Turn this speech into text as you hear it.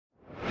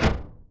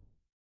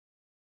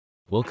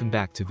Welcome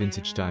back to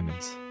Vintage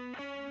Diamonds.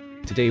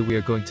 Today we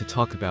are going to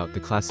talk about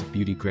the classic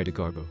beauty Greta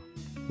Garbo.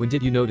 When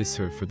did you notice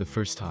her for the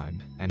first time,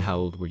 and how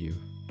old were you?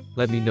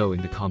 Let me know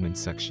in the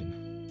comments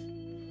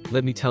section.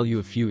 Let me tell you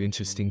a few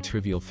interesting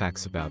trivial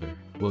facts about her.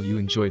 Will you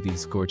enjoy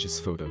these gorgeous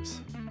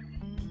photos?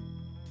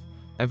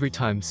 Every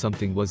time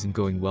something wasn't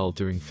going well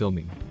during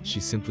filming, she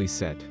simply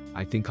said,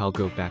 "I think I'll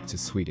go back to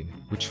Sweden,"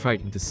 which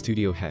frightened the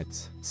studio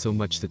heads, so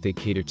much that they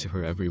catered to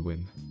her every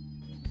whim.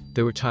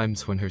 There were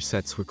times when her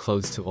sets were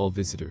closed to all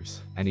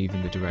visitors, and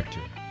even the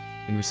director.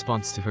 In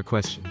response to her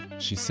question,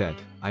 she said,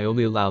 "I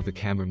only allow the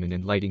cameraman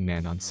and lighting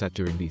man on set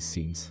during these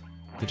scenes.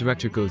 The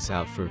director goes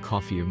out for a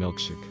coffee or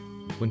milkshake.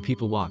 When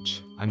people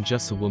watch, I'm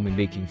just a woman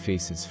making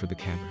faces for the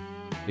camera.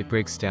 It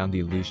breaks down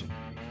the illusion.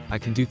 I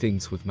can do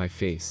things with my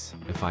face,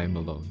 if I am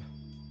alone."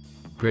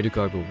 Greta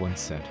Garbo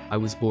once said, "I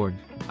was born,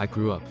 I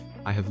grew up,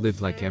 I have lived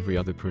like every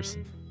other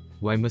person.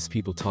 Why must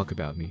people talk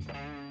about me?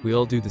 We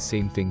all do the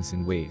same things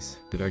in ways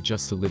that are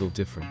just a little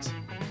different.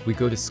 We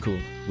go to school,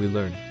 we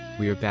learn,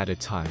 we are bad at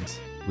times,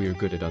 we are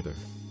good at other.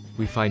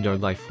 We find our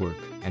life work,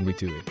 and we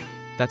do it.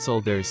 That's all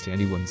there is to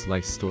anyone's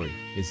life story,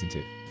 isn't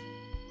it?"